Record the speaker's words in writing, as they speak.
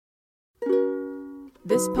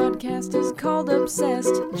This podcast is called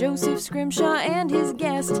Obsessed. Joseph Scrimshaw and his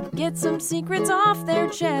guest get some secrets off their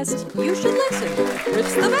chest. You should listen.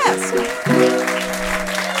 It's the best.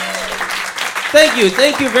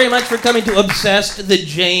 Thank you very much for coming to Obsessed, the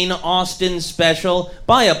Jane Austen special.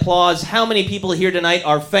 By applause, how many people here tonight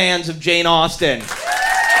are fans of Jane Austen?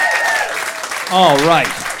 All right.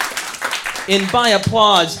 And by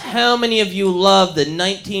applause, how many of you love the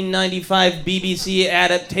 1995 BBC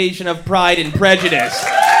adaptation of Pride and Prejudice?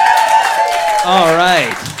 All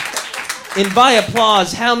right. And by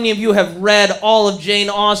applause, how many of you have read all of Jane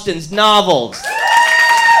Austen's novels?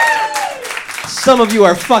 Some of you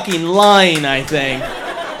are fucking lying, I think.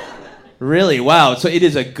 Really? Wow. So it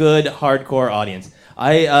is a good, hardcore audience.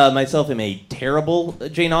 I myself am a terrible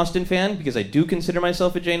Jane Austen fan because I do consider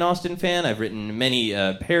myself a Jane Austen fan. I've written many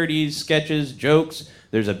parodies, sketches, jokes.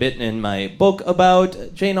 There's a bit in my book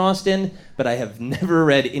about Jane Austen, but I have never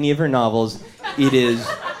read any of her novels. It is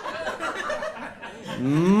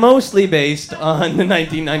mostly based on the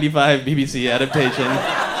 1995 BBC adaptation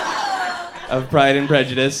of Pride and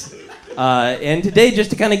Prejudice. And today, just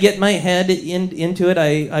to kind of get my head into it,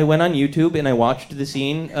 I went on YouTube and I watched the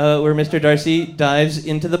scene where Mr. Darcy dives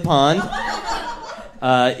into the pond.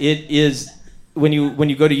 It is, when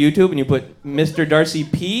you go to YouTube and you put Mr. Darcy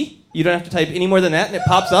P, you don't have to type any more than that and it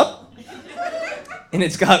pops up. And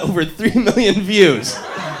it's got over 3 million views.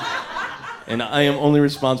 And I am only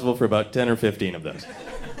responsible for about 10 or 15 of those.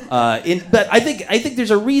 But I think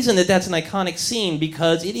there's a reason that that's an iconic scene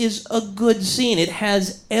because it is a good scene. It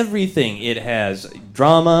has everything. It has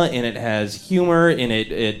drama and it has humor and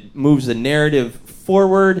it moves the narrative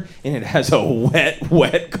forward and it has a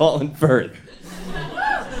wet Colin Firth.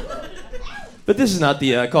 But this is not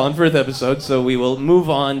the Colin Firth episode, so we will move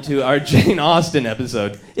on to our Jane Austen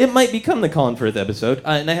episode. It might become the Colin Firth episode,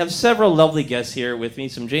 and I have several lovely guests here with me,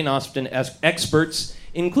 some Jane Austen experts,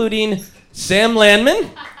 including Sam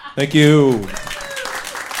Landman. Thank you.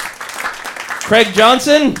 Craig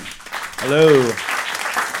Johnson. Hello.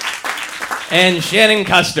 And Shanan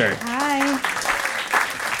Custer. Hi.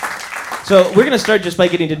 So we're going to start just by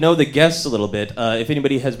getting to know the guests a little bit. If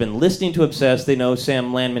anybody has been listening to Obsessed, they know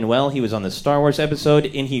Sam Landman well. He was on the Star Wars episode,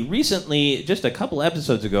 and he recently, just a couple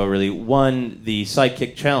episodes ago really, won the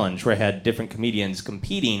Sidekick Challenge, where I had different comedians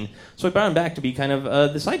competing. So I brought him back to be kind of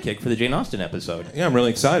the sidekick for the Jane Austen episode. Yeah, I'm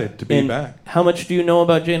really excited to be back. How much do you know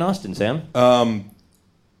about Jane Austen, Sam?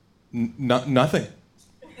 Nothing.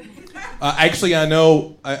 Actually, I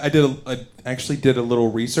know. I actually did a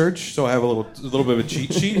little research, so I have a little bit of a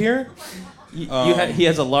cheat sheet here. He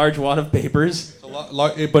has a large wad of papers.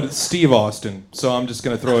 But it's Steve Austen, so I'm just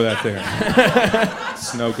going to throw that there.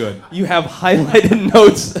 It's no good. You have highlighted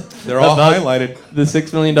notes. They're all highlighted. The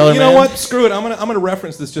 $6 million man. You know what? Screw it. I'm gonna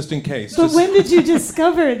reference this just in case. But when did you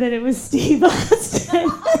discover that it was Steve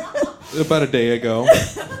Austen? About a day ago.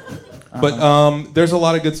 But there's a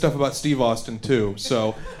lot of good stuff about Steve Austen, too.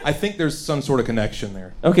 So I think there's some sort of connection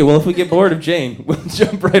there. Okay, well, if we get bored of Jane, we'll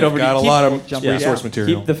jump right over to Got a lot of resource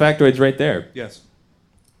material. Keep the factoids right there. Yes.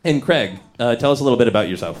 And Craig, tell us a little bit about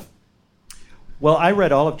yourself. Well, I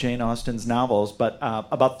read all of Jane Austen's novels, but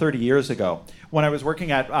about 30 years ago, when I was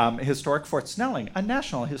working at historic Fort Snelling, a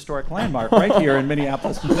national historic landmark right here in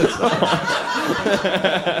Minneapolis, Minnesota.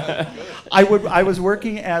 I was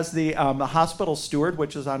working as the hospital steward,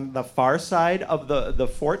 which is on the far side of the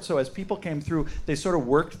fort. So as people came through, they sort of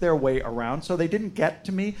worked their way around. So they didn't get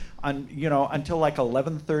to me until like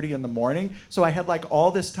 11:30 in the morning. So I had like all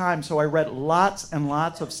this time. So I read lots and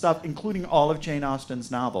lots of stuff, including all of Jane Austen's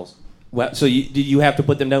novels. Well, so did you have to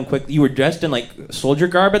put them down quick? You were dressed in like soldier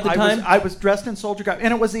garb at the time? I was dressed in soldier garb,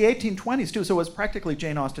 and it was the 1820s too, so it was practically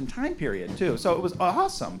Jane Austen time period too. So it was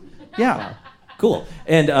awesome. Yeah. Cool.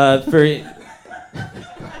 And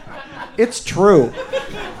it's true.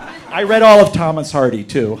 I read all of Thomas Hardy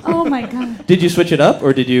too. Oh my God. Did you switch it up,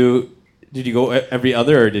 or did you go every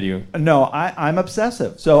other, or did you? No, I'm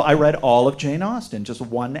obsessive. So I read all of Jane Austen, just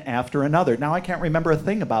one after another. Now I can't remember a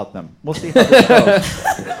thing about them. We'll see how this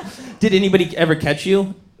goes. Did anybody ever catch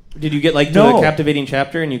you? Did you get to a captivating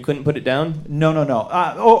chapter and you couldn't put it down? No.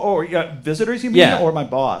 Visitors, you mean? Yeah. Or my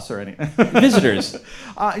boss or anything? Visitors.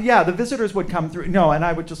 Yeah, the visitors would come through. No, and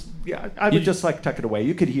I would just, just like tuck it away.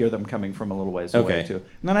 You could hear them coming from a little ways away too.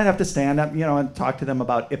 And then I'd have to stand up, and talk to them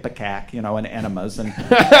about ipecac, and enemas and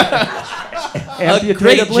a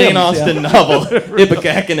great Jane Austen novel,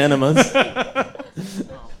 Ipecac and Enemas.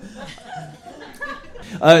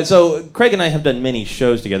 So Craig and I have done many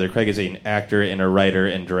shows together. Craig is an actor and a writer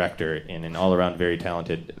and director and an all-around very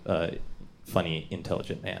talented, funny,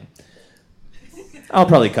 intelligent man. I'll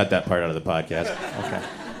probably cut that part out of the podcast. Okay.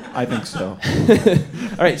 I think so.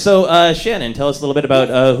 All right, so Shannon, tell us a little bit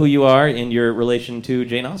about who you are in your relation to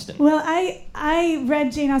Jane Austen. Well, I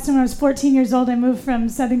read Jane Austen when I was 14 years old. I moved from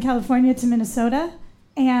Southern California to Minnesota,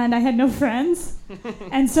 and I had no friends.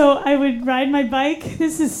 And so I would ride my bike.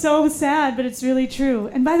 This is so sad, but it's really true.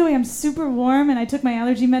 And by the way, I'm super warm, and I took my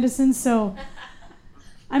allergy medicine, so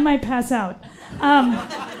I might pass out.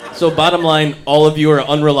 So bottom line, all of you are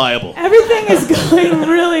unreliable. Everything is going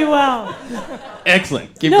really well.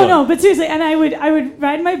 Excellent. Keep going. No, but seriously, and I would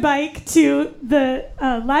ride my bike to the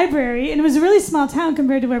library, and it was a really small town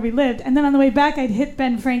compared to where we lived. And then on the way back, I'd hit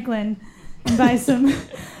Ben Franklin and buy some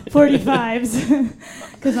 45s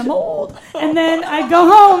because I'm old. And then I'd go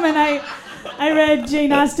home and I read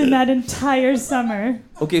Jane Austen that entire summer.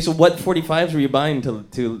 Okay, so what 45s were you buying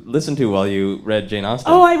to listen to while you read Jane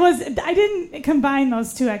Austen? Oh, I didn't combine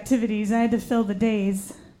those two activities. I had to fill the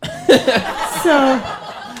days. So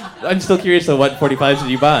I'm still curious, though, what 45s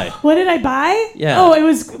did you buy? what did I buy? Yeah. Oh, it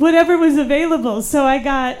was whatever was available. So I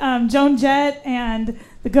got Joan Jett and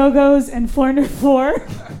the Go-Go's and Foreigner 4.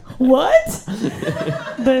 What?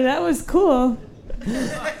 But that was cool.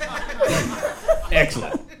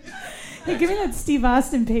 Excellent. Hey, give me that Steve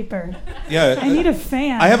Austin paper. Yeah. I need a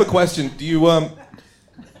fan. I have a question. Do you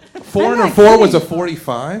Foreigner not 4 kidding. was a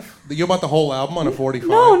 45? You bought the whole album on a 45?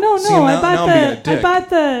 No. See, now I'm being a I dick.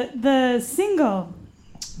 bought the single.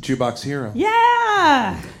 Jukebox Hero.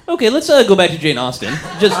 Yeah. Okay, let's go back to Jane Austen.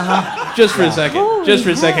 Just for a second. Holy Just for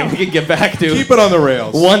a second, hell. we can get back to Keep it on the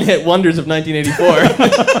rails. one-hit wonders of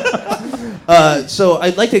 1984. So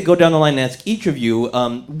I'd like to go down the line and ask each of you,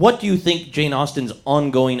 what do you think Jane Austen's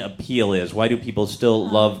ongoing appeal is? Why do people still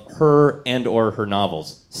love her and or her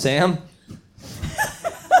novels? Sam?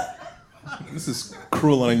 This is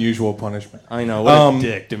cruel and unusual punishment. I know, what a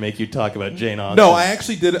dick to make you talk about Jane Austen. No, I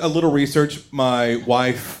actually did a little research. My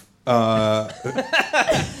wife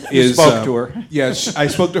is... spoke to her. Yeah, I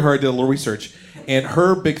spoke to her, I did a little research. And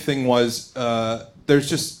her big thing was, there's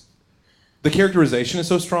just... The characterization is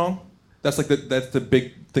so strong. That's the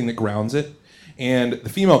big thing that grounds it. And the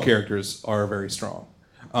female characters are very strong.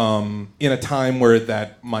 In a time where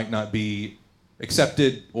that might not be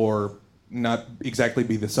accepted or not exactly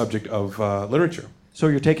be the subject of literature. So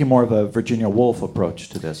you're taking more of a Virginia Woolf approach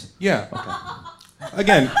to this. Yeah. Okay.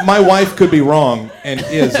 Again, my wife could be wrong and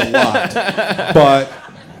is a lot, but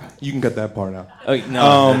you can cut that part out.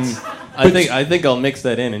 No, I think I'll mix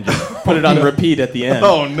that in and just put it on repeat at the end.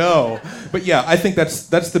 Oh no! But yeah, I think that's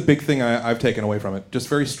the big thing I've taken away from it. Just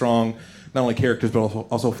very strong, not only characters but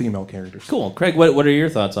also female characters. Cool, Craig. What are your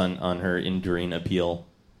thoughts on her enduring appeal?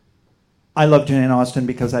 I love Jane Austen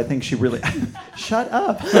because I think she really... Shut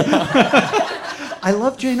up. I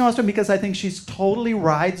love Jane Austen because I think she's totally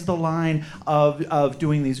rides the line of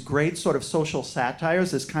doing these great sort of social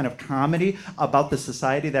satires, this kind of comedy about the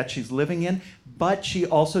society that she's living in, but she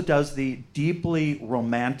also does the deeply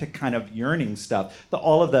romantic kind of yearning stuff.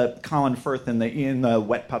 All of the Colin Firth in the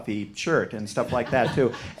wet puffy shirt and stuff like that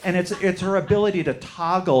too. And it's her ability to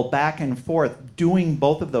toggle back and forth, doing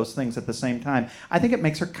both of those things at the same time. I think it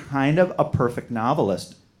makes her kind of a perfect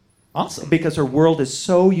novelist. Awesome. Because her world is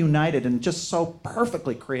so united and just so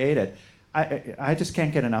perfectly created. I just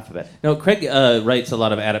can't get enough of it. Now, Craig writes a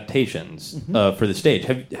lot of adaptations for the stage.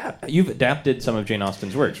 You've adapted some of Jane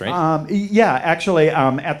Austen's works, right? Yeah, actually,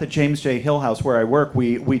 at the James J. Hill House where I work,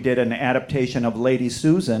 we did an adaptation of Lady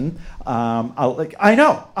Susan. I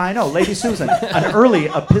know, Lady Susan, an early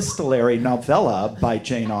epistolary novella by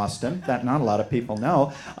Jane Austen that not a lot of people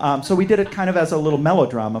know. So we did it kind of as a little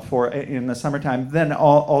melodrama in the summertime. Then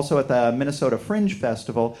also at the Minnesota Fringe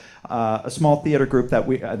Festival, a small theater group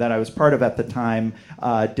that I was part of at the time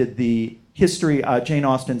did the history, Jane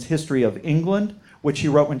Austen's History of England, which she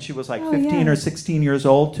wrote when she was like 15 or 16 years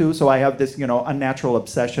old too. So I have this, unnatural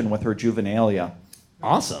obsession with her juvenilia.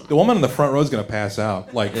 Awesome. The woman in the front row is going to pass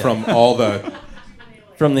out, from all the...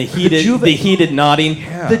 From the heated nodding.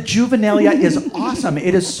 Yeah. The juvenilia is awesome.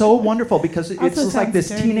 It is so wonderful because it's Also just like this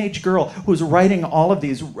sounds teenage girl who's writing all of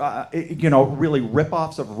these, really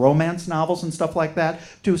rip-offs of romance novels and stuff like that,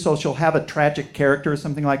 too. So she'll have a tragic character or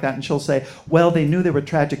something like that, and she'll say, well, they knew they were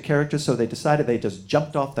tragic characters, so they decided they just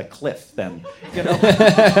jumped off the cliff then.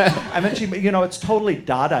 And then she, it's totally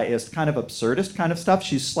Dadaist, kind of absurdist kind of stuff.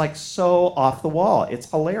 She's like so off the wall.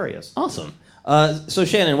 It's hilarious. Awesome. So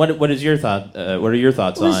Shannon, what is your thought? What are your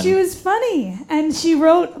thoughts on? Well, she was funny, and she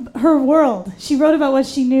wrote her world. She wrote about what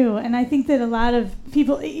she knew, and I think that a lot of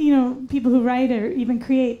people, people who write or even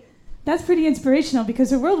create, that's pretty inspirational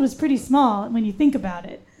because her world was pretty small when you think about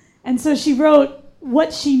it. And so she wrote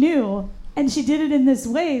what she knew, and she did it in this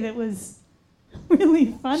way that was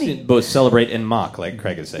really funny. Both celebrate and mock, like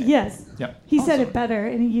Craig is saying. Yes. Yep. He said it better,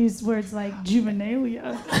 and he used words like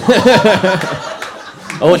juvenalia.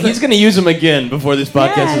 Oh, and he's going to use them again before this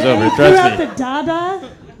podcast is over. and Trust throughout me. the Dada.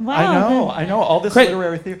 Wow. I know all this Craig,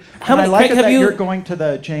 literary theory. how And I many- like Craig, it have that you- you're going to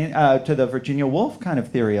the Virginia Woolf kind of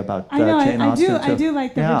theory about I know, Jane I do- Austen. I do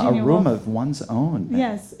like the yeah, Virginia a room Woolf. of one's own.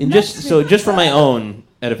 Yes. And That's just for my own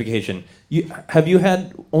edification, have you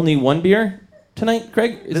had only one beer tonight,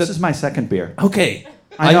 Craig? This is my second beer. Okay.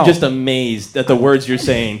 I know. I'm just amazed at the words you're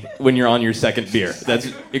saying when you're on your second beer.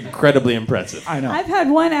 That's incredibly impressive. I know. I've had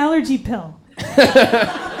one allergy pill.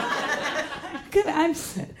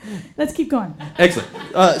 Let's keep going. Excellent.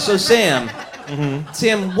 So Sam,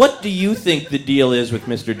 Sam, what do you think the deal is with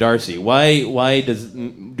Mr. Darcy? Why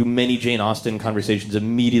do many Jane Austen conversations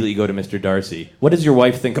immediately go to Mr. Darcy? What does your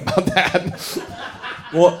wife think about that?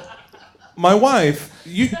 Well, my wife,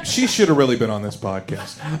 she should have really been on this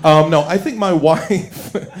podcast. No, I think my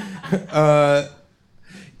wife,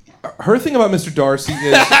 her thing about Mr. Darcy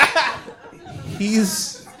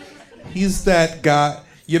is he's that guy.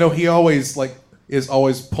 You know, he always is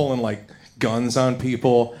always pulling like guns on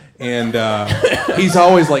people, and he's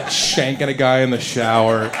always like shanking a guy in the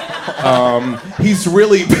shower. He's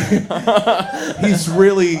really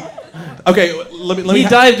okay. Let me. He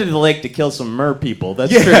dived into the lake to kill some mer people.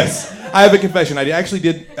 That's Yes, true. I have a confession. I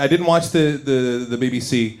didn't watch the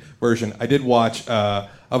BBC version. I did watch a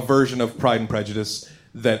version of Pride and Prejudice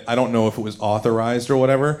that I don't know if it was authorized or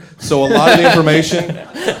whatever. So a lot of the information,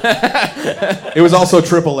 it was also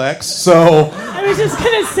XXX. So I was just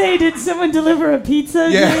going to say, did someone deliver a pizza?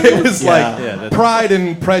 yeah, James? it was like that's- Pride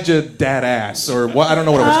and Prejudice dad ass or what, I don't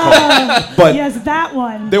know what it was called. But Yes, that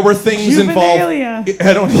one. there were things Juvenalia. involved.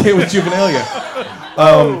 I don't think it was Juvenalia.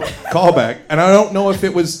 Callback, and I don't know if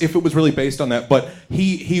it was really based on that, but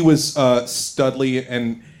he was studly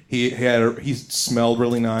and he smelled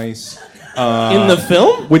really nice. In the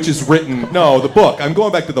film? Which is written. No, the book. I'm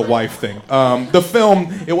going back to the wife thing. The film,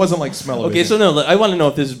 it wasn't like smell of Okay, it. so no, I want to know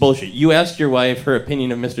if this is bullshit. You asked your wife her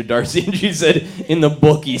opinion of Mr. Darcy, and she said in the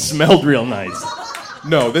book he smelled real nice.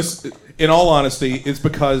 No, this, in all honesty, it's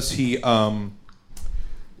because he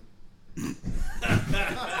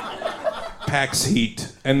packs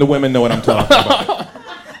heat, and the women know what I'm talking about.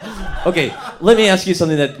 Okay, let me ask you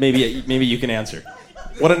something that maybe you can answer.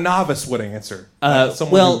 What a novice would answer. This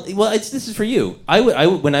is for you.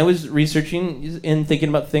 When I was researching and thinking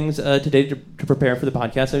about things today to prepare for the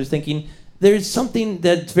podcast, I was thinking there's something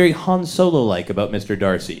that's very Han Solo-like about Mr.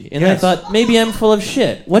 Darcy, and Yes. I thought maybe I'm full of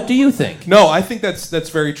shit. What do you think? No, I think that's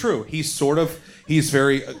very true. He's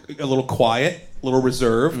very a little quiet, a little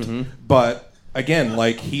reserved, but again,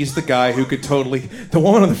 like he's the guy who could totally. The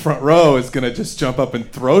woman on the front row is gonna just jump up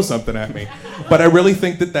and throw something at me, but I really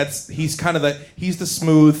think he's the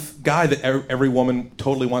smooth guy that every woman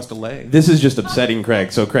totally wants to lay. This is just upsetting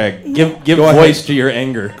Craig. So Craig, give Go ahead. voice to your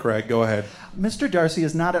anger. Craig, go ahead. Mr. Darcy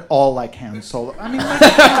is not at all like Han Solo. I mean,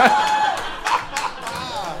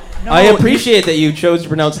 no, I appreciate that you chose to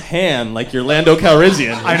pronounce Han like you're Lando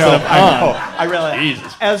Calrissian. I instead know. of I Han. know. I really.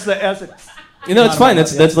 Jesus. As a. You know, it's fine.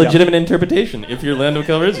 That's Yeah. legitimate interpretation. If you're Lando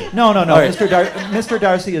Calrissian. No. All right. Mr.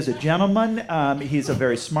 Darcy is a gentleman. He's a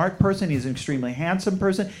very smart person. He's an extremely handsome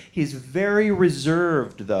person. He's very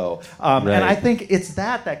reserved, though. Right. And I think it's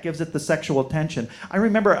that gives it the sexual tension. I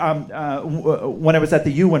remember when I was at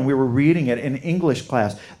the U when we were reading it in English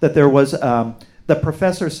class that there was... the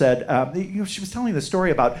professor said, she was telling the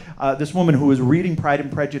story about this woman who was reading Pride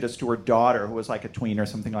and Prejudice to her daughter, who was like a tween or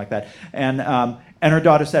something like that. And her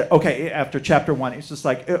daughter said, okay, after chapter 1, it's just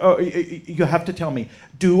like, you have to tell me,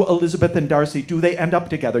 do Elizabeth and Darcy, do they end up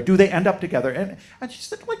together? Do they end up together? And she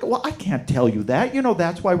said, like, well, I can't tell you that. You know,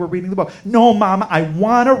 that's why we're reading the book. No, Mom, I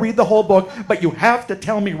want to read the whole book, but you have to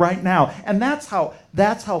tell me right now. And that's how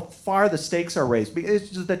far the stakes are raised.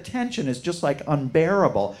 Because the tension is just like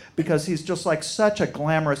unbearable because he's just like such a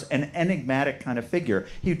glamorous and enigmatic kind of figure.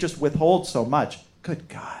 He just withholds so much. Good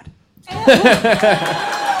God.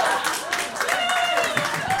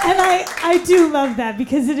 And I do love that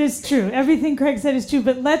because it is true. Everything Craig said is true,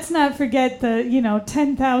 but let's not forget the,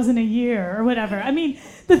 10,000 a year or whatever. I mean,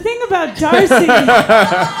 the thing about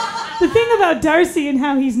Darcy and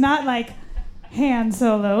how he's not like Han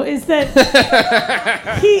Solo is that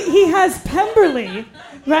he has Pemberley,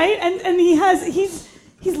 right? And he's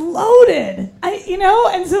loaded.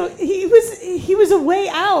 And so he was a way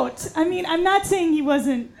out. I mean, I'm not saying he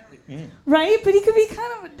wasn't right, but he could be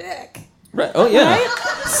kind of a dick. Right. Oh yeah. Right?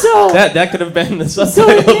 So That could have been the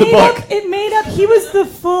subtitle of the book. It made up. He was the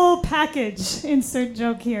full package. Insert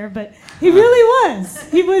joke here, but he really was.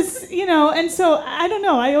 He was, and so I don't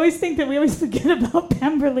know. I always think that we always forget about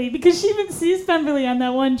Pemberley because she even sees Pemberley on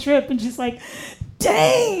that one trip, and she's like,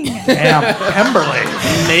 "Dang, Damn, Pemberley.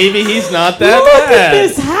 Maybe he's not that look bad. at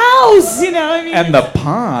this house!" I mean, And the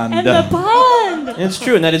pond. and the pond. It's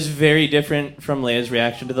true, and that is very different from Leia's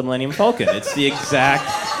reaction to the Millennium Falcon.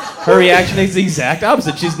 Her reaction is the exact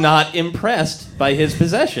opposite. She's not impressed by his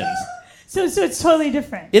possessions. So it's totally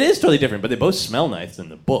different. It is totally different, but they both smell nice in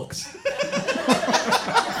the books.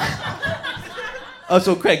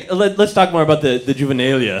 So Craig, let's talk more about the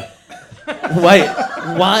juvenilia.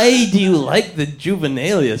 Why do you like the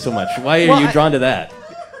juvenilia so much? Why are you drawn to that?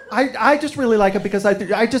 I just really like it because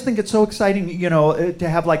I just think it's so exciting, to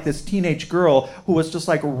have like this teenage girl who was just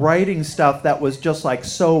like writing stuff that was just like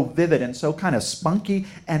so vivid and so kind of spunky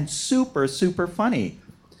and super, super funny.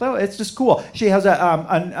 So it's just cool. She has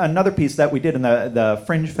another piece that we did in the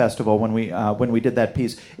Fringe Festival when we did that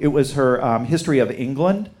piece. It was her History of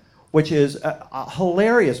England, which is a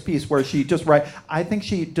hilarious piece where she just I think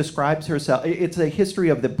she describes herself. It's a history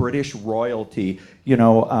of the British royalty,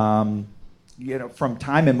 from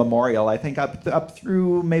time immemorial, I think up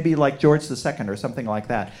through maybe like George II or something like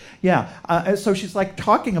that. Yeah. So she's like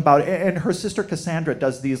talking about it, and her sister Cassandra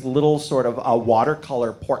does these little sort of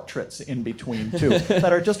watercolor portraits in between too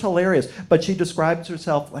that are just hilarious. But she describes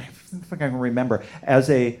herself, I think I can remember,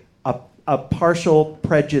 as a partial,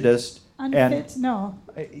 prejudiced, Unfit? No.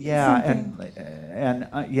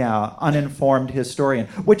 Uninformed historian,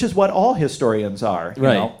 which is what all historians are, you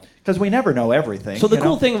know. Because we never know everything. So the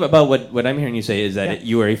cool thing about what I'm hearing you say is that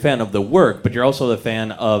you are a fan of the work, but you're also a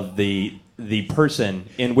fan of the person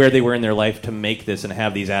and where they were in their life to make this and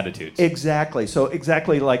have these attitudes. Exactly. So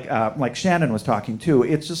exactly like Shanan was talking too.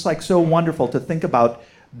 It's just like so wonderful to think about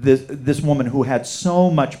this woman who had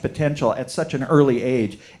so much potential at such an early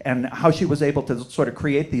age, and how she was able to sort of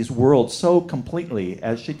create these worlds so completely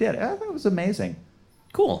as she did. I thought it was amazing.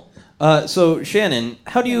 Cool. So Shanan,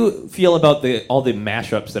 how do you feel about all the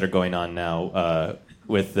mashups that are going on now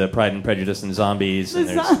with the Pride and Prejudice and zombies? The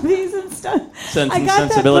zombies and stuff. Sense and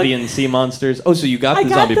Sensibility and Sea Monsters. Oh, so you got the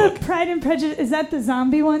zombie book. I got the Pride and Prejudice. Is that the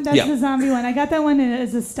zombie one? That's the zombie one. I got that one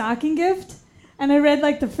as a stocking gift. And I read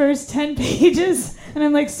like the first 10 pages, and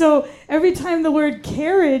I'm like, so every time the word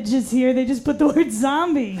carriage is here, they just put the word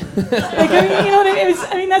zombie. Like, I mean, you know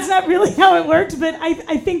what I mean? That's not really how it worked, but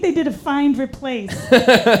I think they did a find replace.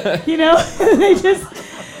 They just.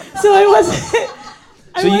 So I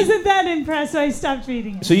wasn't that impressed, so I stopped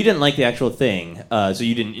reading it. So you didn't like the actual thing, so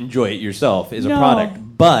you didn't enjoy it yourself as a product.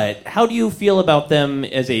 But how do you feel about them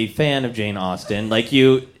as a fan of Jane Austen? Like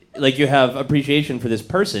you have appreciation for this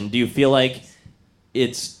person. Do you feel like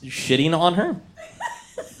it's shitting on her?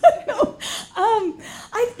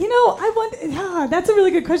 I wonder. That's a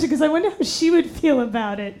really good question because I wonder how she would feel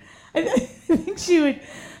about it. I think she would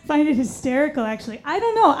find it hysterical. Actually, I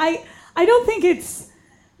don't know. I don't think it's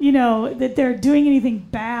that they're doing anything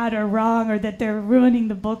bad or wrong or that they're ruining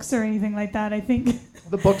the books or anything like that. I think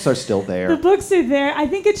the books are still there. The books are there. I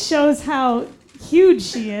think it shows how huge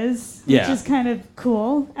she is, which is kind of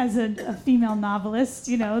cool as a female novelist,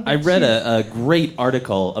 I read a great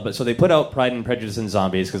article about, so they put out Pride and Prejudice and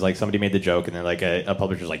Zombies because like somebody made the joke and then like a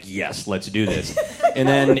publisher's like, yes, let's do this. And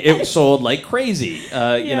then it sold like crazy,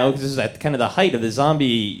 because this is at kind of the height of the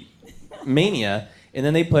zombie mania. And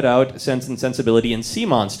then they put out Sense and Sensibility and Sea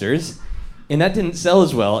Monsters, and that didn't sell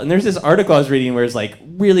as well. And there's this article I was reading where it's like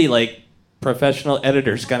really like professional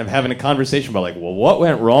editors kind of having a conversation about like, well, what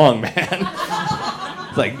went wrong, man?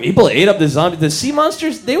 It's like people ate up the zombies. The Sea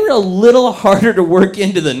Monsters, they were a little harder to work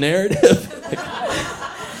into the narrative.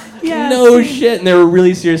 No shit. And they were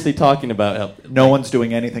really seriously talking about how no one's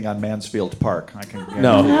doing anything on Mansfield Park.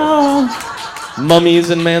 No. Mummies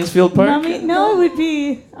in Mansfield Park? No, it would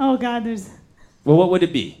be, oh God, Well, what would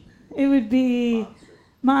it be? It would be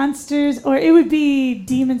monsters, or it would be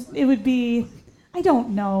demons. It would be, I don't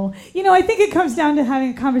know. I think it comes down to having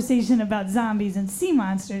a conversation about zombies and sea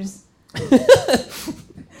monsters.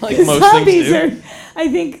 Like most zombies things do. I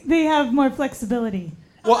think they have more flexibility.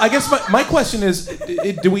 Well, I guess my question is,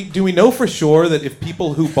 do we know for sure that if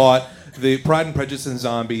people who bought the Pride and Prejudice and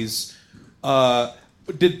Zombies,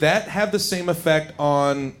 did that have the same effect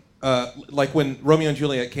on like when Romeo and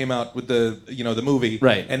Juliet came out with the movie,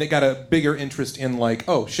 right? And it got a bigger interest in like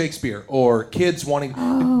Shakespeare or kids wanting.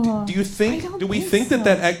 Do you think? Do we think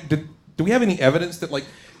that do we have any evidence that like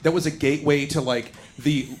that was a gateway to like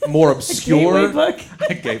the more obscure a gateway book?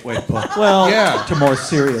 A gateway book. Well, yeah, to more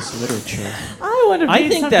serious literature. I would want to read I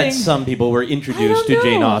think something. that some people were introduced I to don't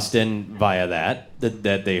Jane know. Austen via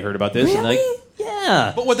that they heard about this and like, Really?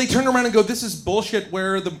 yeah. But what they turn around and go, this is bullshit.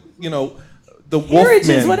 Where are the the Carriages,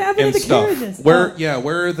 wolfmen what happened to and the stuff? carriages? Where Oh.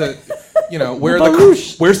 where are the where The are the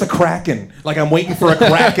barouche. where's the Kraken? Like I'm waiting for a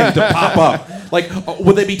Kraken to pop up. Like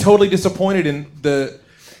would they be totally disappointed in the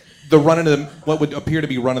run of the what would appear to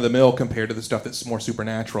be run of the mill compared to the stuff that's more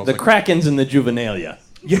supernatural? The Like, Krakens and the Juvenilia.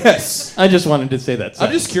 yes. I just wanted to say that.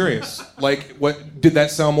 I'm just curious. Like, what did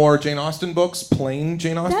that sell more Jane Austen books? Plain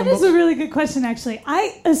Jane Austen That books? is a really good question, actually.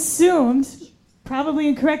 I assumed, probably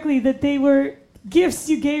incorrectly, that they were gifts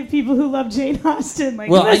you gave people who love Jane Austen. Like,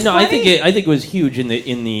 Well, that's I funny. think it was huge in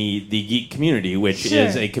the geek community, which Sure.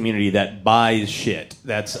 is a community that buys shit.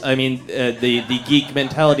 The geek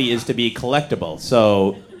mentality is to be collectible.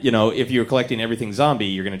 So if you're collecting everything zombie,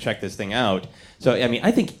 you're going to check this thing out. So I mean, I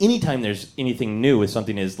think anytime there's anything new with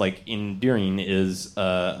something is like enduring is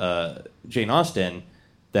Jane Austen.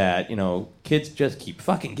 That kids just keep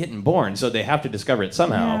fucking getting born, so they have to discover it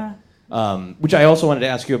somehow. Which I also wanted to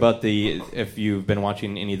ask you about if you've been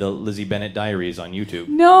watching any of the Lizzie Bennet diaries on YouTube.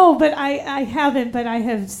 No, but I haven't, but I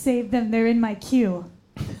have saved them. They're in my queue.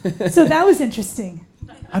 So that was interesting.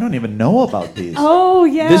 I don't even know about these. Oh,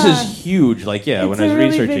 yeah. This is huge. Like, yeah, It's when I was a really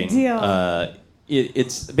researching, big deal.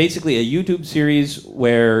 It's basically a YouTube series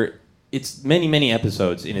where it's many, many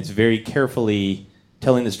episodes, and it's very carefully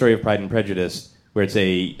telling the story of Pride and Prejudice, where it's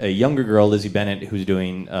a younger girl, Lizzie Bennet, who's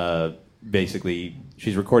doing basically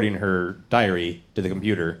she's recording her diary to the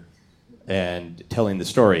computer and telling the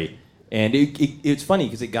story. And it's funny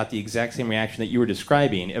because it got the exact same reaction that you were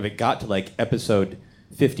describing. If it got to like episode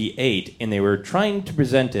 58, and they were trying to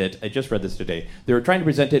present it, I just read this today, they were trying to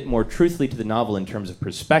present it more truthfully to the novel in terms of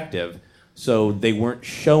perspective, so they weren't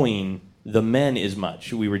showing the men as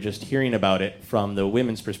much. We were just hearing about it from the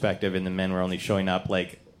women's perspective, and the men were only showing up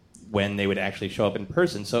like when they would actually show up in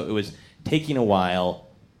person. So it was taking a while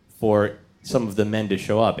for some of the men to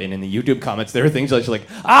show up, and in the YouTube comments there were things like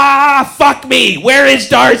fuck me, where is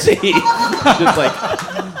Darcy? Just like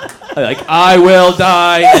I will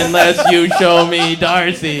die unless you show me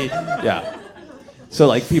Darcy. Yeah. So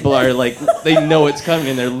like people are like, they know it's coming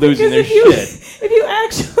and they're losing their shit. If you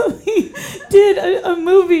actually did a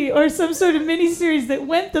movie or some sort of miniseries that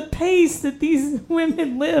went the pace that these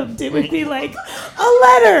women lived, it would be like a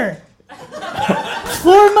letter.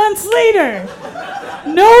 4 months later,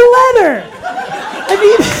 no letter. I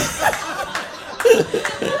mean,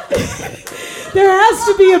 there has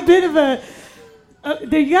to be a bit of a.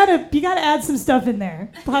 You gotta add some stuff in there,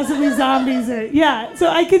 possibly zombies or yeah. So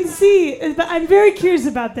I can see, but I'm very curious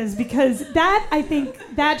about this because I think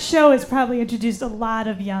that show has probably introduced a lot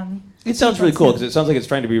of young. It sounds really cool because it sounds like it's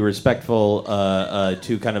trying to be respectful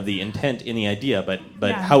to kind of the intent in the idea, but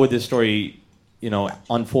Yeah. how would this story,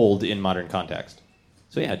 unfold in modern context?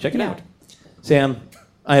 So yeah, check it out. Sam,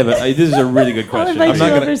 this is a really good I'll question. invite I'm not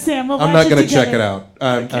you gonna- over, Sam. We'll I'm watch not going it to check together. it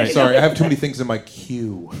out. I'm sorry, I have too many things in my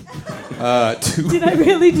queue. Did I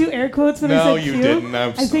really do air quotes when I No, said you queue? didn't. I'm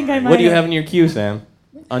I think I might. What do you have in your queue, Sam?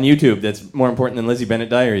 On YouTube that's more important than Lizzie Bennet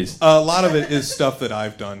diaries? A lot of it is stuff that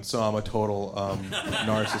I've done, so I'm a total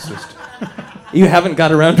narcissist. You haven't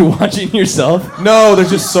got around to watching yourself? No,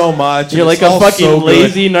 there's just so much. You're It's like a all fucking so good.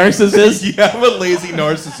 lazy narcissist? Yeah, I'm a lazy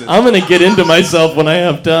narcissist. I'm gonna get into myself when I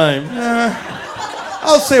have time.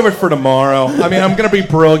 I'll save it for tomorrow. I mean, I'm going to be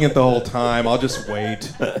brilliant the whole time. I'll just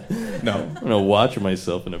wait. No. I'm gonna watch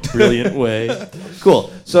myself in a brilliant way. Cool.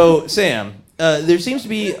 So, Sam, there seems to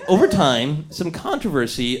be, over time, some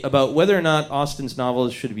controversy about whether or not Austen's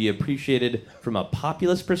novels should be appreciated from a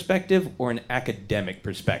populist perspective or an academic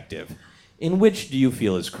perspective. In which do you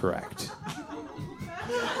feel is correct?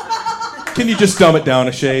 Can you just dumb it down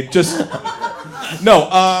a shade? Just...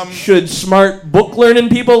 No, Should smart book learning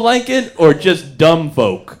people like it, or just dumb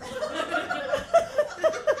folk?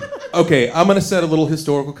 Okay, I'm going to set a little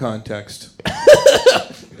historical context.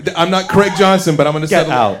 I'm not Craig Johnson, but I'm going to set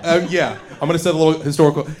out. I'm going to set a little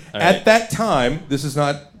historical. At right. that time, this is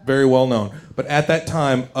not very well known, but at that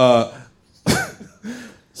time,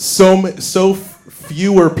 so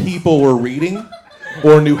fewer people were reading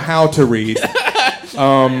or knew how to read.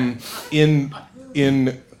 In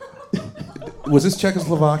was this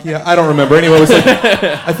Czechoslovakia? I don't remember. Anyway, it was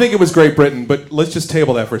I think it was Great Britain, but let's just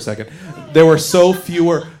table that for a second. There were so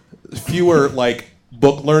fewer like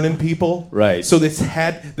book learning people. Right. So this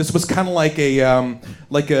was kind of like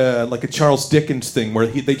a Charles Dickens thing where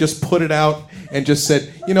they just put it out and just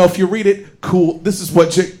said, if you read it, cool. This is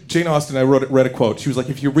what Jane Austen, I read a quote. She was like,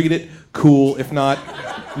 if you read it, cool. If not,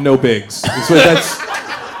 no bigs. So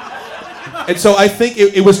And so I think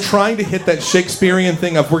it was trying to hit that Shakespearean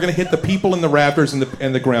thing of we're going to hit the people in the rafters and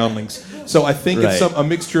the groundlings. So I think it's a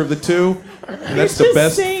mixture of the two. And that's the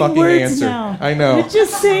best fucking answer. Now. I know. You're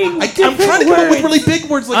just saying I'm trying to come up with really big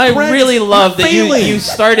words like I really love that you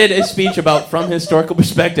started a speech about from historical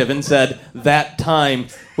perspective and said that time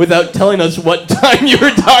without telling us what time you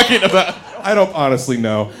were talking about. I don't honestly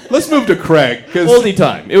know. Let's move to Craig. Oldie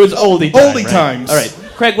time. It was oldie time. Oldie times. All right.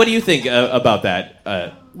 Craig, what do you think about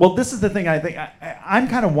that? Well, this is the thing. I think I'm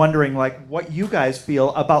kind of wondering, like, what you guys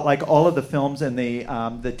feel about like all of the films and the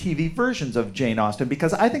TV versions of Jane Austen,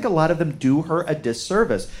 because I think a lot of them do her a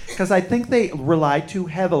disservice. Because I think they rely too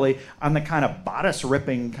heavily on the kind of bodice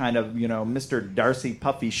ripping kind of Mr. Darcy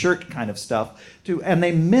puffy shirt kind of stuff, and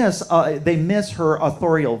they miss her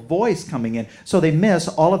authorial voice coming in. So they miss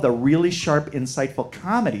all of the really sharp, insightful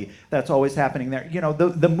comedy that's always happening there.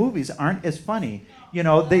 The movies aren't as funny.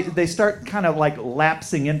 They start kind of like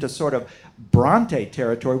lapsing into sort of Bronte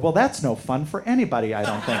territory. Well, that's no fun for anybody, I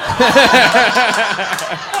don't think.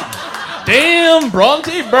 Damn,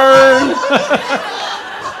 Bronte burn!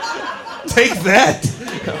 Take that.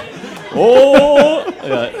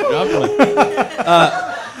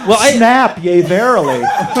 Snap, yea, verily.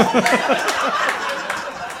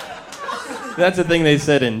 That's the thing they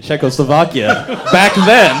said in Czechoslovakia back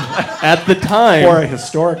then, at the time. For a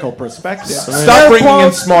historical perspective. Stop bringing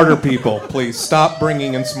in smarter people, please. Stop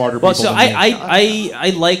bringing in smarter people. Well, so than me. I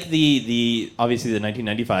like the obviously the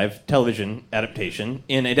 1995 television adaptation,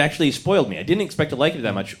 and it actually spoiled me. I didn't expect to like it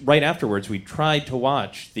that much. Right afterwards, we tried to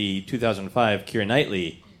watch the 2005 Keira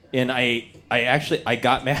Knightley, and I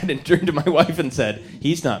got mad and turned to my wife and said,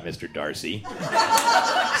 "He's not Mr. Darcy."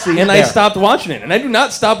 I stopped watching it, and I do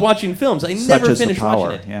not stop watching films. I never finish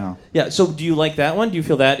watching it. Yeah. So, do you like that one? Do you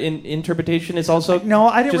feel that interpretation is also? No,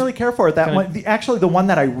 I didn't really care for it. That one, actually, the one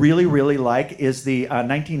that I really, really like is the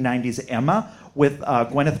 1990s Emma with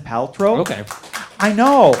Gwyneth Paltrow. Okay. I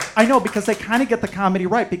know, because they kind of get the comedy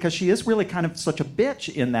right, because she is really kind of such a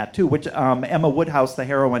bitch in that too, which Emma Woodhouse, the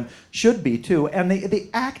heroine, should be too. And the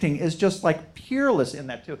acting is just like peerless in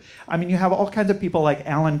that too. I mean, you have all kinds of people like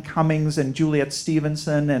Alan Cummings and Juliet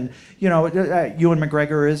Stevenson, and Ewan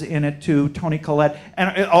McGregor is in it too, Toni Collette,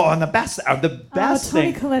 and the best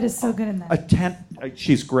Toni thing. Collette is so good in that.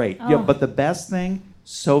 She's great. Yeah, but the best thing,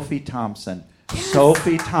 Sophie Thompson. Yes.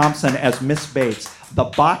 Sophie Thompson as Miss Bates. The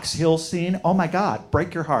Box Hill scene, oh my God,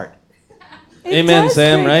 break your heart. Amen,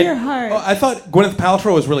 Sam, right? Your heart. Well, I thought Gwyneth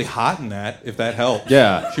Paltrow was really hot in that, if that helps.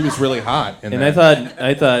 Yeah. She was really hot in and that.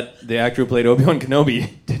 I thought the actor who played Obi-Wan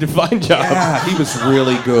Kenobi did a fine job. Yeah, he was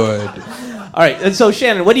really good. All right, and so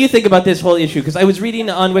Shanan, what do you think about this whole issue? Because I was reading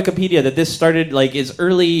on Wikipedia that this started like as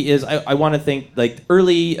early as, I want to think, like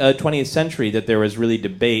early 20th century, that there was really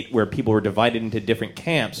debate where people were divided into different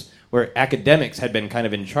camps, where academics had been kind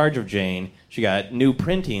of in charge of Jane. She got new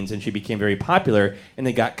printings, and she became very popular, and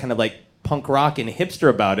they got kind of like punk rock and hipster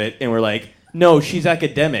about it, and were like, no, she's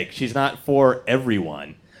academic. She's not for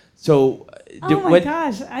everyone. So,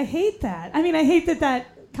 gosh, I hate that. I mean, I hate that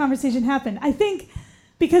conversation happened. I think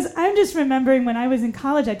because I'm just remembering when I was in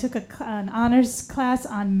college, I took an honors class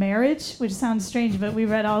on marriage, which sounds strange, but we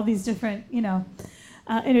read all these different, and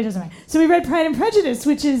it doesn't matter. So we read Pride and Prejudice,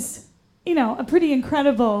 which is, a pretty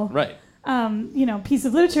incredible, right. Piece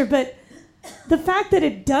of literature. But the fact that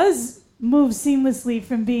it does move seamlessly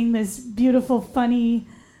from being this beautiful, funny,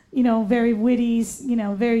 very witty,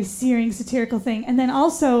 very searing, satirical thing, and then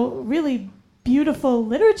also really beautiful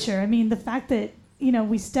literature. I mean, the fact that,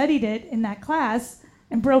 we studied it in that class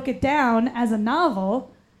and broke it down as a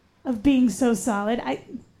novel of being so solid, I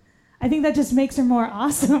think that just makes her more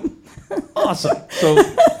awesome. Awesome. So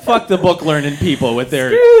fuck the book learning people with their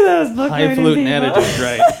highfalutin attitudes,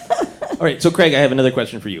 right? All right. So Craig, I have another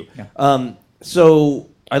question for you. Yeah. So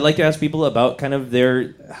I'd like to ask people about kind of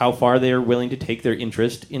how far they are willing to take their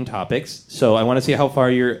interest in topics. So I want to see how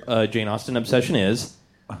far your Jane Austen obsession is.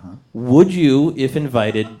 Uh-huh. Would you, if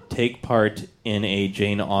invited, take part in a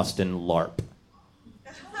Jane Austen LARP?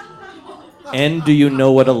 And do you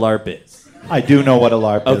know what a LARP is? I do know what a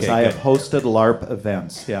LARP is. I good. have hosted LARP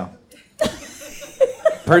events, yeah.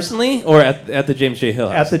 Personally, or at the James J. Hill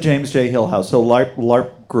House? At the James J. Hill House. So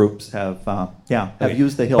LARP groups have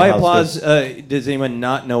used the Hill By House. By applause, does anyone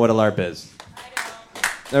not know what a LARP is?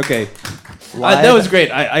 Okay. That was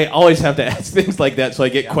great. I always have to ask things like that, so I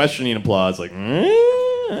get questioning applause. Like,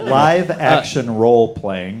 live action role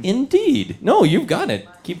playing. Indeed. No, you've got it.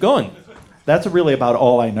 Keep going. That's really about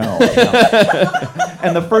all I know.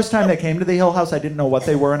 And the first time they came to the Hill House, I didn't know what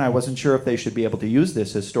they were, and I wasn't sure if they should be able to use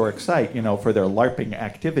this historic site, for their LARPing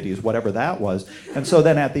activities, whatever that was. And so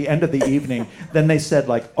then at the end of the evening, then they said,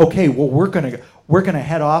 like, okay, well, we're we're going to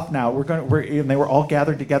head off now. And they were all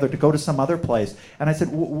gathered together to go to some other place. And I said,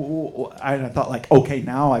 and I thought, like, okay,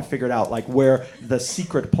 now I figured out, like, where the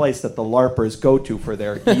secret place that the LARPers go to for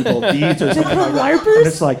their evil deeds or something like that. LARPers? And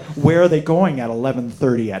it's like, where are they going at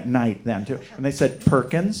 11:30 at night then? Too? And they said,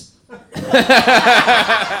 Perkins.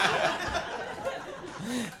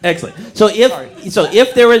 Excellent. So if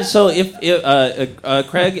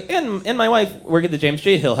Craig and my wife work at the James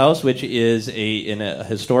J. Hill House, which is in a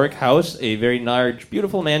historic house, a very large,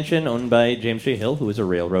 beautiful mansion owned by James J. Hill, who is a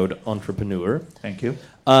railroad entrepreneur. Thank you.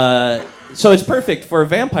 So it's perfect for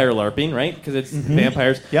vampire LARPing, right? Because it's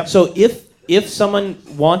vampires. Yep. So if someone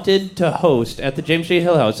wanted to host at the James J.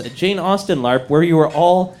 Hill House a Jane Austen LARP where you were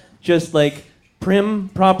all just like prim,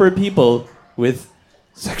 proper people with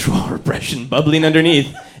sexual repression bubbling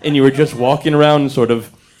underneath, and you were just walking around sort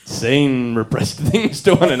of saying repressed things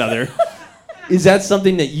to one another, is that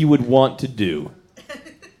something that you would want to do?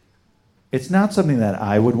 It's not something that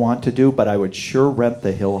I would want to do, but I would sure rent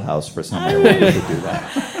the Hill House for someone who wanted to do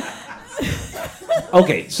that.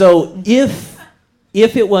 Okay, so if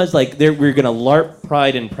it was like we're going to LARP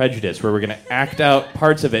Pride and Prejudice, where we're going to act out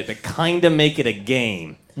parts of it but kind of make it a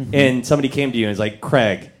game, and somebody came to you and was like,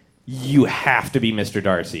 Craig, you have to be Mr.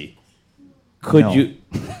 Darcy. Could No. you?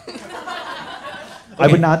 I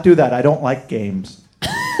would not do that. I don't like games.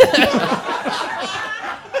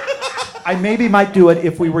 I maybe might do it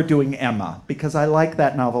if we were doing Emma, because I like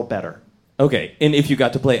that novel better. Okay, and if you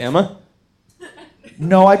got to play Emma?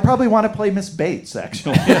 No, I probably want to play Miss Bates,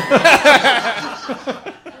 actually.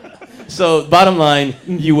 So, bottom line,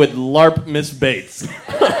 you would LARP Miss Bates.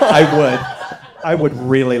 I would. I would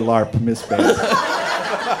really LARP Miss Bates.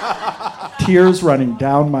 Tears running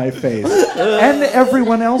down my face. And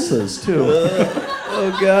everyone else's, too.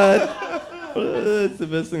 Oh, God. That's the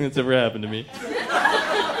best thing that's ever happened to me.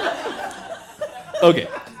 Okay.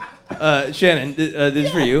 Shanan, this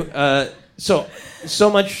is for you. So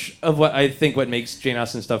much of what makes Jane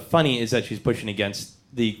Austen stuff funny is that she's pushing against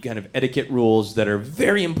the kind of etiquette rules that are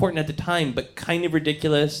very important at the time, but kind of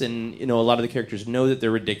ridiculous. And, a lot of the characters know that they're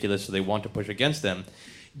ridiculous, so they want to push against them.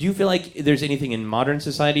 Do you feel like there's anything in modern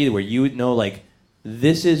society where you would know, like,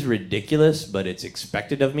 this is ridiculous, but it's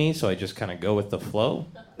expected of me, so I just kind of go with the flow?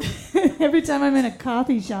 Every time I'm in a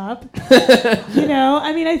coffee shop, I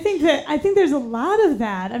think there's a lot of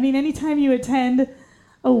that. I mean, anytime you attend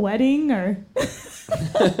a wedding or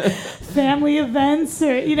family events,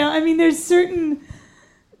 or there's certain.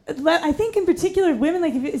 I think in particular, women,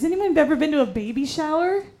 like, has anyone ever been to a baby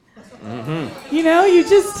shower? Mm-hmm. You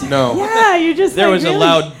just No. Yeah, you just. There like, was really, a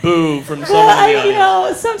loud boo from someone in the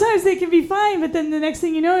audience. Sometimes they can be fine, but then the next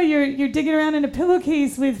thing you know, you're digging around in a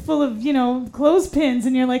pillowcase full of clothespins,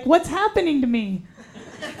 and you're like, what's happening to me?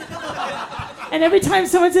 And every time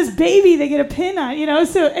someone says baby, they get a pin on,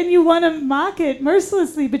 and you want to mock it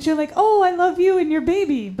mercilessly, but you're like, oh, I love you and your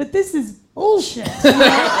baby, but this is bullshit.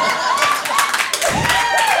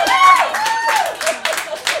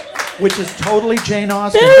 Which is totally Jane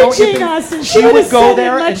Austen. Very Jane Austen. She would've would go said it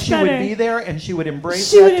there and much she better. would be there and she would embrace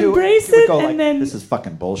She that would too. embrace She would it, go and like, then- this is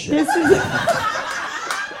fucking bullshit. This is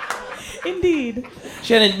indeed.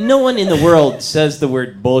 Shanan, no one in the world says the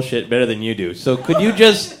word bullshit better than you do. So could you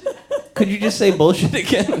just say bullshit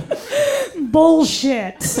again?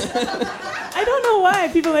 Bullshit. I don't know why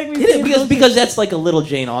people like me saying bullshit. Because that's like a little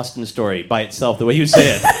Jane Austen story by itself, the way you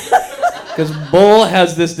say it. Because bull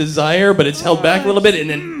has this desire, but it's held back a little bit, and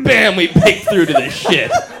then bam, we break through to the shit.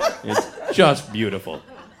 It's just beautiful.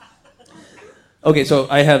 Okay, so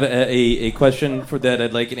I have a question that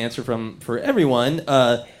I'd like an answer for everyone.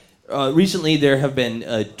 Recently, there have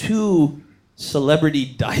been 2 celebrity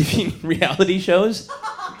diving reality shows.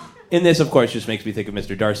 And this, of course, just makes me think of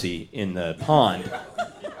Mr. Darcy in the pond.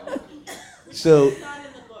 So,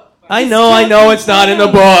 I know it's not in the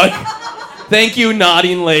book. Thank you,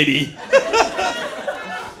 nodding lady.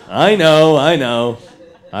 I know.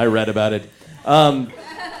 I read about it.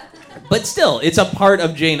 But still, it's a part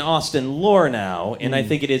of Jane Austen lore now, and I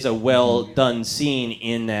think it is a well-done scene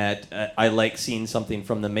in that I like seeing something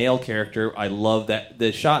from the male character. I love that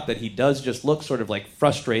the shot that he does just look sort of like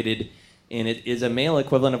frustrated, and it is a male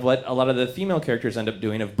equivalent of what a lot of the female characters end up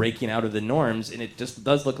doing, of breaking out of the norms, and it just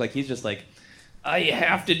does look like he's just like, I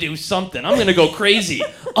have to do something. I'm going to go crazy.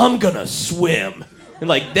 I'm going to swim. And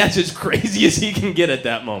like, that's as crazy as he can get at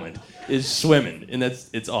that moment, is swimming, and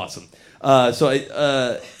it's awesome.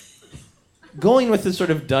 Going with the sort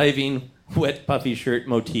of diving, wet, puffy shirt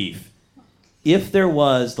motif, if there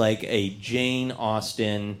was like a Jane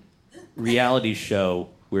Austen reality show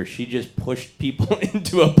where she just pushed people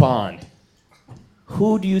into a pond,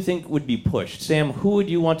 who do you think would be pushed? Sam, who would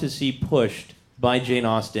you want to see pushed by Jane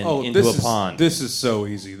Austen into this a pond? This is so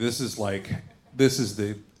easy. This is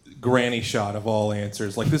the granny shot of all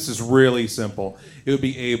answers. Like, this is really simple. It would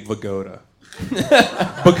be Abe Vigoda.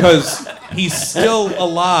 Because he's still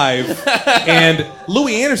alive, and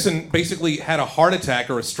Louis Anderson basically had a heart attack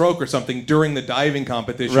or a stroke or something during the diving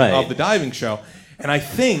competition of the diving show. And I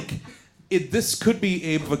think this could be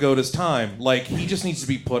Abe Vigoda's time. Like, he just needs to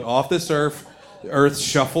be put off this earth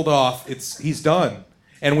shuffled off. He's done.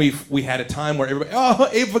 And we had a time where everybody,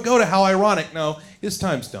 Abe Vigoda, how ironic. No, his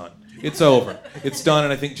time's done. It's over. It's done,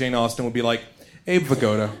 and I think Jane Austen would be like, Abe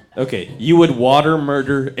Vigoda. Okay, you would water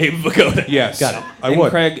murder Abe Vigoda. Yes. Got it. I would.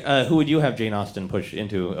 Craig, who would you have Jane Austen push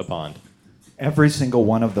into a pond? Every single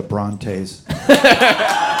one of the Brontes.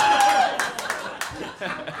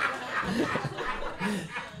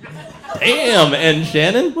 Damn, and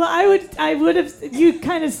Shannon? Well, I would have. You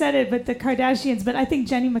kind of said it, but the Kardashians. But I think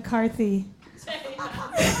Jenny McCarthy.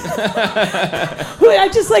 Who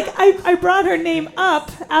I brought her name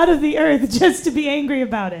up out of the earth just to be angry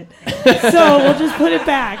about it. So we'll just put it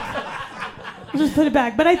back.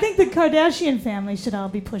 But I think the Kardashian family should all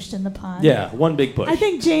be pushed in the pond. Yeah, one big push. I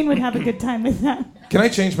think Jane would have a good time with that. Can I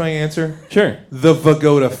change my answer? Sure. The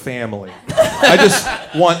Vigoda family. I just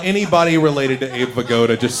want anybody related to Abe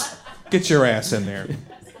Vigoda, just get your ass in there.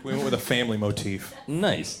 We went with a family motif.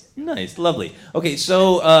 Nice, lovely. Okay,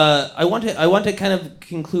 so I want to kind of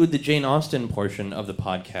conclude the Jane Austen portion of the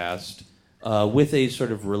podcast with a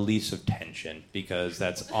sort of release of tension, because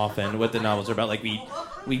that's often what the novels are about. Like,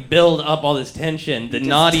 we build up all this tension. The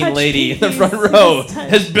naughty lady in the front row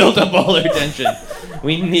has built up all her tension.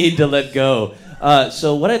 We need to let go.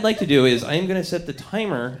 So what I'd like to do is I'm going to set the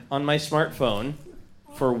timer on my smartphone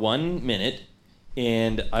for 1 minute.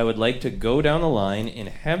 And I would like to go down the line and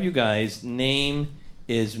have you guys name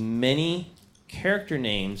as many character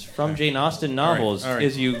names from Jane Austen novels all right.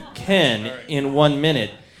 as you can in 1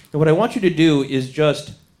 minute. And what I want you to do is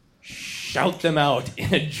just shout them out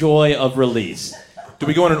in a joy of release. Do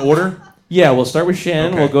we go in an order? Yeah, we'll start with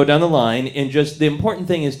Shannon. Okay. We'll go down the line. And just the important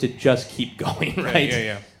thing is to just keep going, right?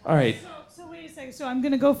 Yeah. All right. So wait a second. So I'm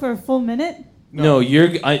going to go for a full minute? No, you're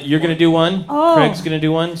gonna do one. Oh, Craig's gonna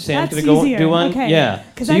do one. Sam's that's gonna easier. do one. Okay. Yeah.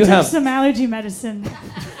 Because So I you took have some allergy medicine.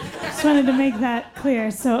 Just wanted to make that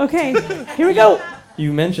clear. So okay, here we go.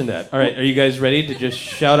 You mentioned that. All right, are you guys ready to just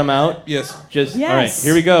shout them out? Yes. Just Yes. All right,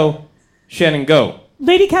 here we go. Shannon, go.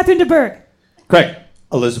 Lady Catherine de Bourgh. Craig.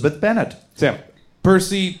 Elizabeth Bennet. Sam.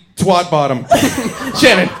 Percy Twatbottom.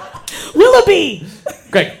 Shannon. Willoughby.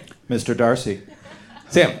 Craig. Mr. Darcy.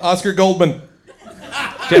 Sam. Oscar Goldman.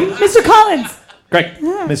 Jim. Mr. Collins. Craig.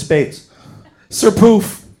 Miss Bates. Sir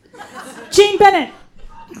Poof. Jane Bennett.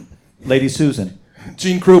 Lady Susan.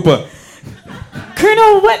 Gene Krupa.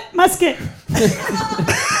 Colonel Wet Musket.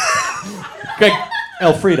 Craig.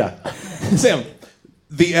 Elfrida. Sam.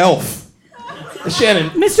 The Elf. Shannon.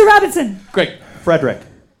 Mr. Robinson. Craig. Frederick.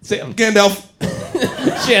 Sam. Gandalf.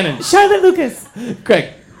 Shannon. Charlotte Lucas. Craig.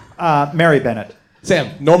 Mary Bennet.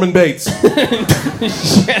 Sam. Norman Bates.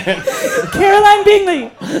 Shannon. Caroline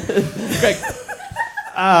Bingley. Craig.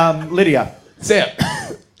 Lydia. Sam.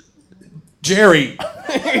 Jerry.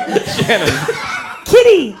 Shannon.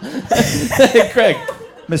 Kitty. Craig.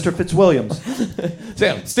 Mr. Fitzwilliams.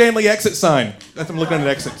 Sam. Stanley exit sign. I'm looking at an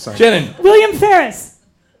exit sign. Shannon. William Ferris.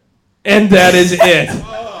 And that is it.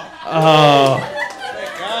 Oh.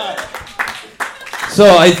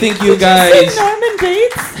 So I think you guys. Norman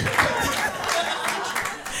Bates.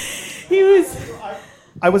 He was.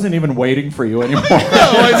 I wasn't even waiting for you anymore. No,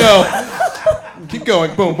 I know. Keep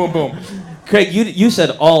going. Boom, boom, boom. Craig, you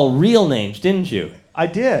said all real names, didn't you? I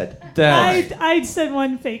did. That I said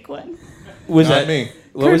one fake one. was Not that me.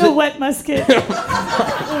 What was Colonel it? Wet Musket.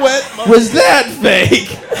 Wet. Was that fake?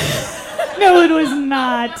 No, it was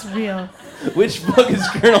not real. Which book is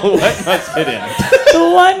Colonel Wet Musket in?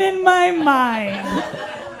 The one in my mind.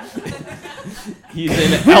 He's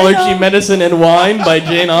in Allergy Medicine and Wine by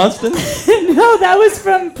Jane Austen. No, that was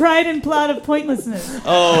from Pride and Plot of Pointlessness,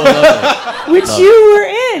 Oh, lovely. which you were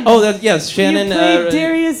in. Oh, yes, Shannon you played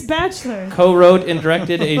Darius Bachelor. co-wrote and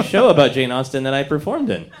directed a show about Jane Austen that I performed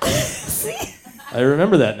in. See? I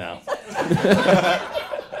remember that now.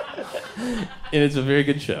 And it's a very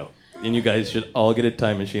good show. And you guys should all get a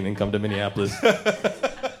time machine and come to Minneapolis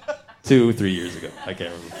 2-3 years ago. I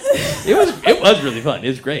can't remember. It was really fun. It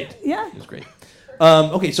was great. Yeah. It was great.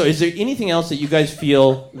 Okay, so is there anything else that you guys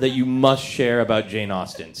feel that you must share about Jane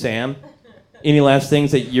Austen? Sam? Any last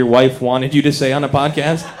things that your wife wanted you to say on a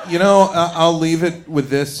podcast? You know, I'll leave it with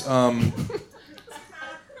this.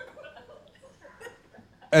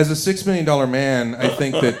 as a $6 million man, I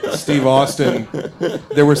think that Steve Austen,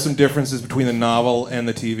 there were some differences between the novel and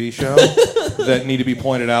the TV show that need to be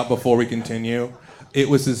pointed out before we continue. It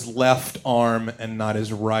was his left arm and not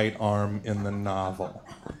his right arm in the novel.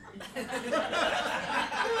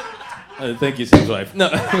 Thank you, Sam's wife. No.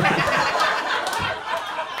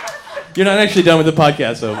 You're not actually done with the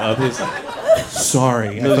podcast, so please.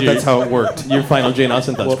 Sorry, I thought that's how it worked. Your final Jane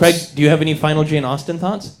Austen thoughts. Craig, do you have any final Jane Austen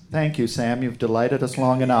thoughts? Thank you, Sam. You've delighted us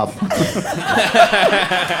long enough. Oh,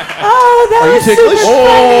 that Are you was ticklish? super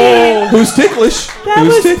funny. Who's ticklish? That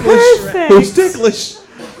Who's was ticklish? perfect. Who's ticklish?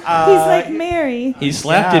 He's like Mary. He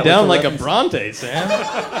slapped Yeah, you down it was like a Bronte, Sam.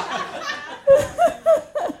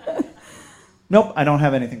 Nope, I don't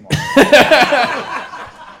have anything more.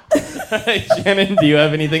 Shannon, do you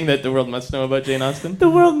have anything that the world must know about Jane Austen? The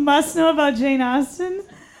world must know about Jane Austen.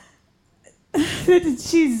 That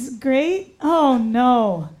she's great. Oh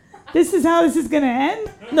no, this is how this is gonna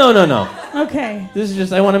end. No. Okay. This is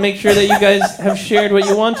just, I want to make sure that you guys have shared what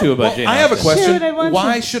you want to about Jane I Austen. have a question. Share what I want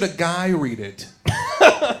Why to. should a guy read it?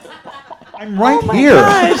 I'm right Oh my here.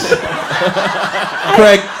 gosh.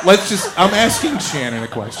 Craig, I'm asking Shannon a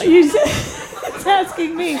question. It's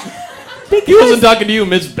asking me. He wasn't talking to you,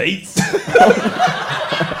 Miss Bates.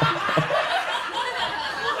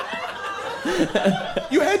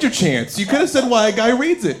 You had your chance. You could have said why a guy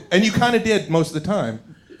reads it, and you kind of did most of the time.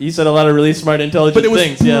 You said a lot of really smart, intelligent But it was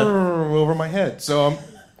things. Yeah. over my head, so I'm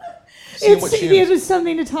seeing what It Shannon's... was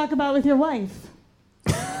something to talk about with your wife.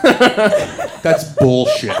 That's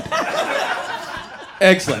bullshit.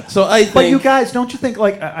 Excellent. So I think... But you guys, don't you think,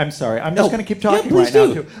 like, I'm sorry, I'm just No. going to keep talking Yeah, please right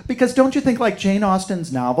now, do. too. Because don't you think, like, Jane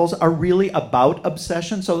Austen's novels are really about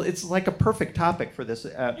obsession? So it's like a perfect topic for this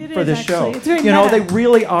It for is, this actually. show. It's very You know, meta. they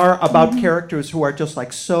really are about characters who are just,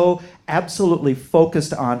 like, so absolutely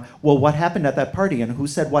focused on, well, what happened at that party, and who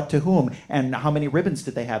said what to whom, and how many ribbons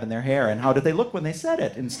did they have in their hair, and how did they look when they said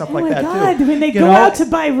it, and stuff Oh like my that, God, too. when they You go know? out to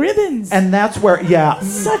buy ribbons. And that's where, yeah.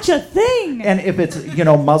 Such a thing. And if it's,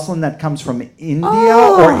 muslin that comes from India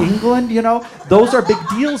Oh. or England, those are big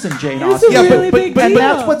deals in Jane It's Austen. a really big And deal.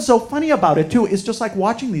 that's what's so funny about it, too, is just like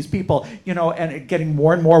watching these people, and getting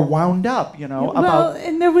more and more wound up, Well, about...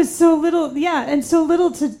 and there was so little, and so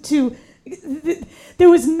little to there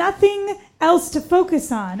was nothing else to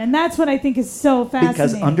focus on, and that's what I think is so fascinating.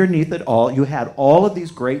 Because underneath it all, you had all of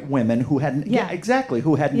these great women who had, Yeah. exactly,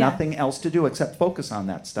 who had Yeah. nothing else to do except focus on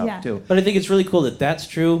that stuff, Yeah. too. But I think it's really cool that that's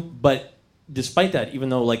true, but despite that, even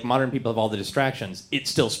though like modern people have all the distractions, it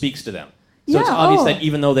still speaks to them. So it's Yeah, obvious oh. that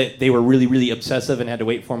even though they were really, really obsessive and had to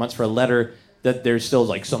wait 4 months for a letter, that there's still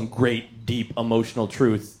like some great, deep emotional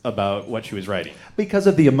truth about what she was writing. Because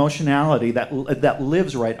of the emotionality that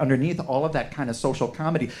lives right underneath all of that kind of social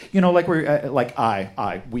comedy, like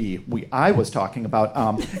I was talking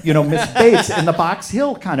about, Miss Bates in the Box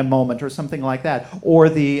Hill kind of moment or something like that, or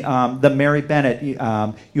the Mary Bennett,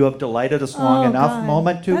 you have delighted us long Oh, enough God.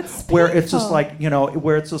 moment too, That's where it's just painful. like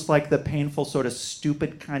where it's just like the painful sort of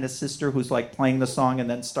stupid kind of sister who's like playing the song and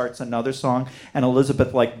then starts another song, and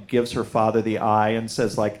Elizabeth like gives her father the eye and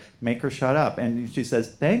says like, make her shut up, and she says,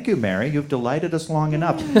 thank you, Mary, you've delighted us long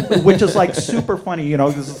enough, which is like super funny,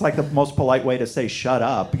 because it's like the most polite way to say shut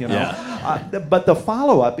up, Yeah. But the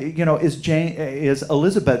follow-up, is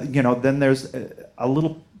Elizabeth, then there's a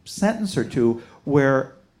little sentence or two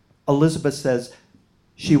where Elizabeth says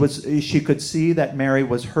she could see that Mary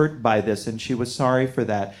was hurt by this, and she was sorry for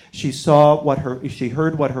that. She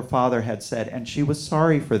heard what her father had said, and she was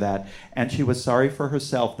sorry for that, and she was sorry for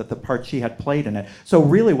herself that the part she had played in it. So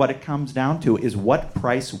really, what it comes down to is what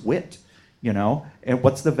price wit, and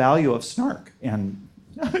what's the value of snark, and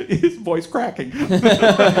his voice cracking. Great. But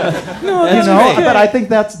I think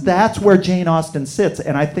that's where Jane Austen sits,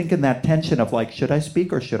 and I think in that tension of like, should I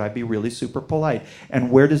speak or should I be really super polite,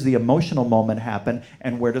 and where does the emotional moment happen,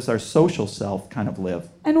 and where does our social self kind of live?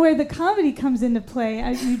 And where the comedy comes into play.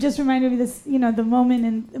 You just reminded me of this, the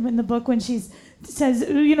moment in the book when she says,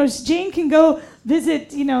 Jane can go visit,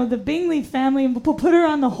 the Bingley family, and we'll put her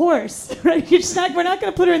on the horse, right? We're not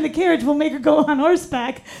going to put her in the carriage. We'll make her go on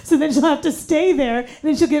horseback, so then she'll have to stay there, and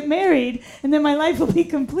then she'll get married, and then my life will be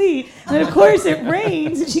complete. And then, of course, it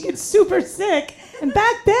rains, and she gets super sick. And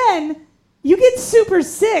back then, you get super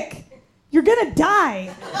sick, you're going to die.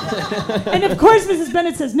 And of course, Mrs.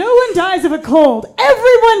 Bennet says, no one dies of a cold.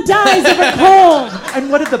 Everyone dies of a cold. And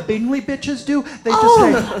what did the Bingley bitches do? They just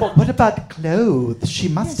say, well, what about clothes? She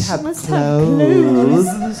must have must clothes.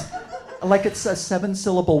 have clothes. Like it's a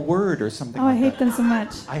 7-syllable word or something Oh, I like hate that. them so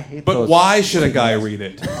much. I hate But those. why should a guy read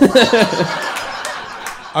it?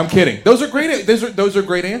 I'm kidding. Those are great. Those are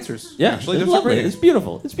great answers. Yeah, actually, it's those are lovely. great. It's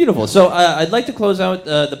beautiful. It's beautiful. So I'd like to close out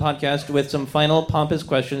the podcast with some final pompous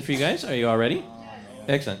questions for you guys. Are you all ready?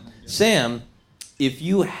 Excellent. Sam, if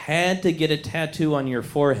you had to get a tattoo on your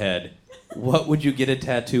forehead, what would you get a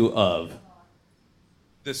tattoo of?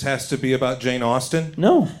 This has to be about Jane Austen.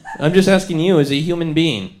 No, I'm just asking you as a human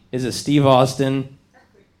being. Is a Steve Austen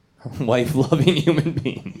wife-loving human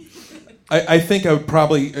being? I think I would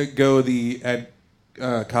probably go the Ed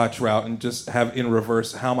Koch route and just have in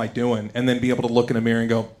reverse, how am I doing? And then be able to look in a mirror and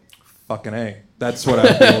go, fucking A. That's what I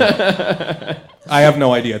would do. I have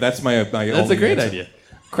no idea. That's my That's a only great answer. idea.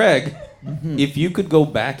 Craig, if you could go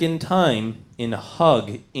back in time and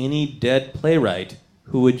hug any dead playwright,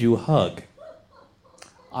 who would you hug?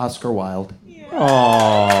 Oscar Wilde.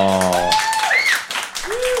 Aww.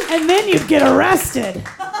 And then you'd get arrested.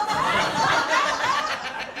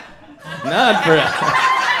 Not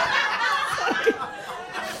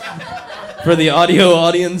for the audio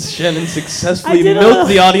audience, Shannon successfully milked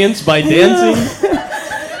the audience by dancing.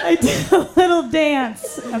 I did a little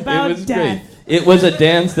dance about It was death. great. It was a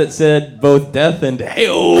dance that said both death and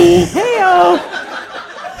hey-oh. Hey-oh!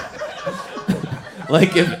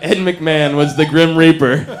 Like if Ed McMahon was the Grim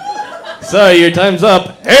Reaper. Sorry, your time's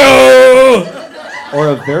up. Hey-oh! Or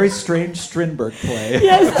a very strange Strindberg play.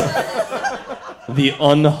 Yes. The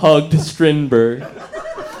unhugged Strindberg.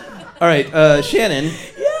 All right, Shannon.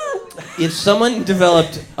 If someone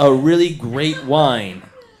developed a really great wine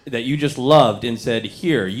that you just loved and said,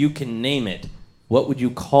 here, you can name it, what would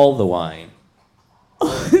you call the wine?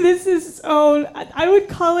 This is so... I would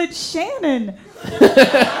call it Shannon.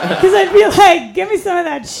 Because I'd be like, give me some of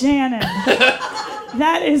that Shannon.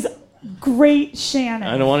 That is great Shannon.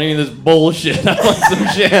 I don't want any of this bullshit. I want some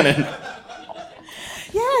Shannon.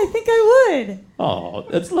 Yeah, I think I would. Oh,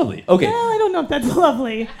 that's lovely. Okay. Well, I don't know if that's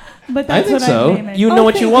lovely, but I that's think what so. I'd name it. You know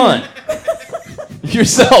what you thank want.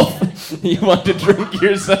 Yourself. You want to drink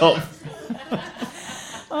yourself.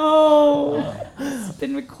 Oh, it's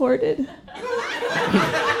been recorded.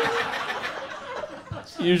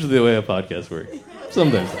 It's usually the way a podcast works.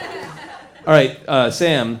 Sometimes. All right,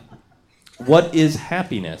 Sam, what is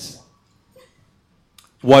happiness?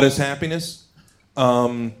 What is happiness?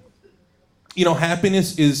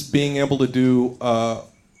 Happiness is being able to do,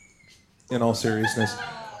 in all seriousness,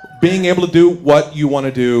 being able to do what you want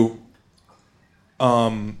to do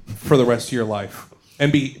for the rest of your life.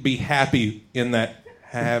 And be happy in that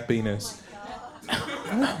happiness.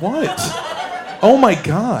 What? Oh my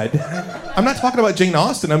God. I'm not talking about Jane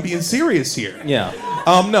Austen. I'm being serious here. Yeah.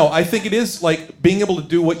 No, I think it is like being able to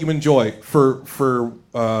do what you enjoy for 80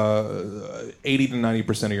 to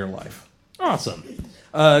 90% of your life. Awesome.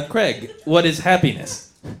 Craig, what is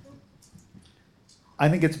happiness? I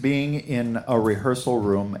think it's being in a rehearsal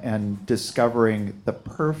room and discovering the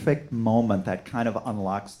perfect moment that kind of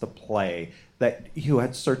unlocks the play that you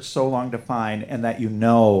had searched so long to find, and that you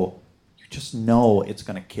just know it's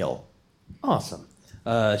going to kill. Awesome.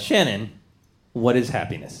 Shannon, what is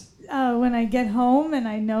happiness? When I get home and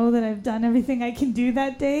I know that I've done everything I can do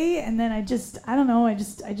that day, and then I just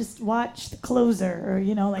watch The Closer or,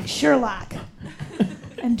 like Sherlock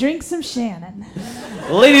and drink some Shannon.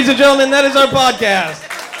 Ladies and gentlemen, that is our podcast.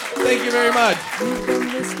 Thank you very much. You've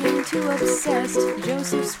been listening to Obsessed.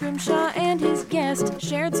 Joseph Scrimshaw and his guest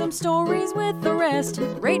shared some stories with the rest.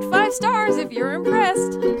 Rate 5 stars if you're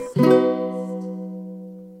impressed.